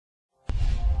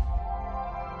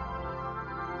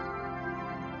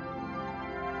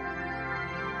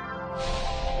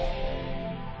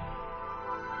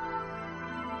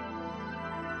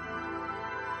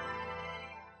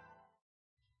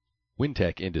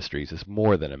Wintec Industries is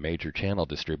more than a major channel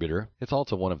distributor, it's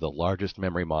also one of the largest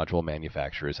memory module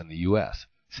manufacturers in the U.S.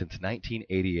 Since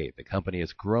 1988, the company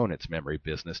has grown its memory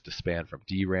business to span from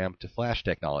DRAM to flash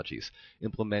technologies,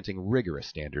 implementing rigorous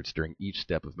standards during each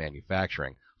step of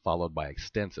manufacturing, followed by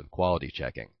extensive quality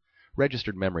checking.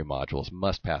 Registered memory modules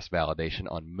must pass validation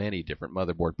on many different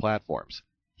motherboard platforms.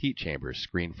 Heat chambers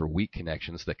screen for weak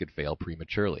connections that could fail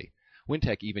prematurely.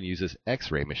 Wintec even uses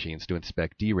X-ray machines to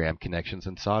inspect DRAM connections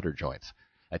and solder joints.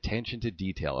 Attention to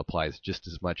detail applies just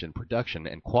as much in production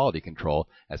and quality control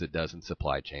as it does in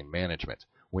supply chain management.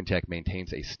 Wintec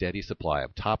maintains a steady supply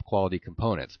of top quality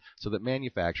components so that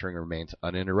manufacturing remains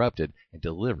uninterrupted and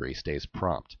delivery stays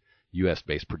prompt.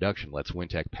 U.S.-based production lets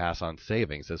Wintec pass on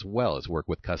savings as well as work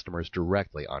with customers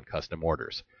directly on custom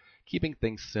orders. Keeping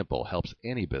things simple helps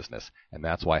any business, and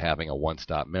that's why having a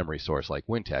one-stop memory source like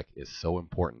Wintec is so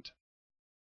important.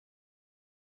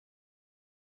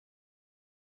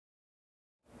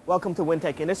 Welcome to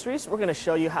Wintec Industries. We're going to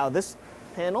show you how this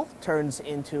panel turns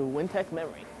into Wintec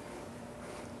memory.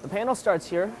 The panel starts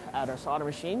here at our solder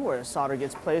machine where solder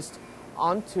gets placed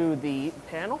onto the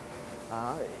panel.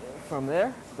 From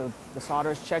there, the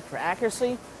solder is checked for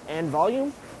accuracy and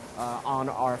volume on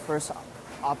our first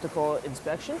optical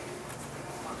inspection.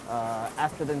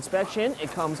 After the inspection, it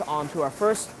comes onto the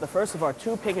first of our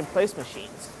two pick and place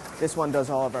machines. This one does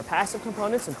all of our passive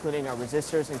components, including our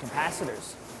resistors and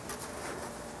capacitors.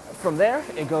 From there,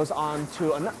 it goes on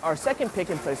to our second pick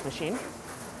and place machine.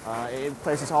 It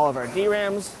places all of our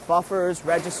DRAMs, buffers,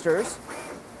 registers.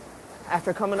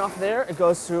 After coming off there, it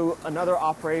goes through another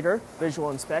operator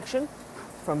visual inspection.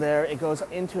 From there, it goes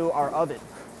into our oven.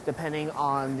 Depending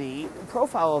on the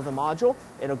profile of the module,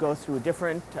 it'll go through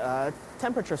different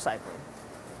temperature cycling.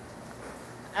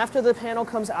 After the panel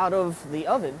comes out of the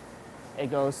oven, it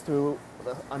goes through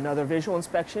another visual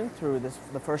inspection through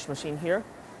the first machine here,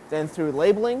 then through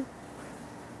labeling,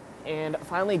 and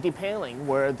finally depaneling,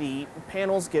 where the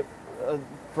panels get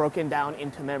broken down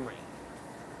into memory.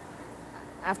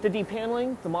 After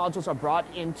depaneling, the modules are brought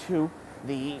into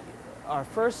our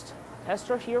first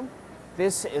tester here.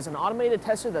 This is an automated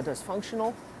tester that does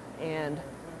functional and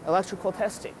electrical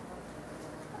testing.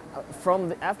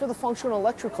 After the functional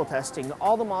electrical testing,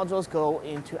 all the modules go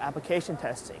into application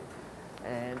testing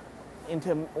and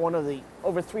into one of the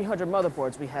over 300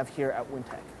 motherboards we have here at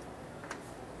Wintec.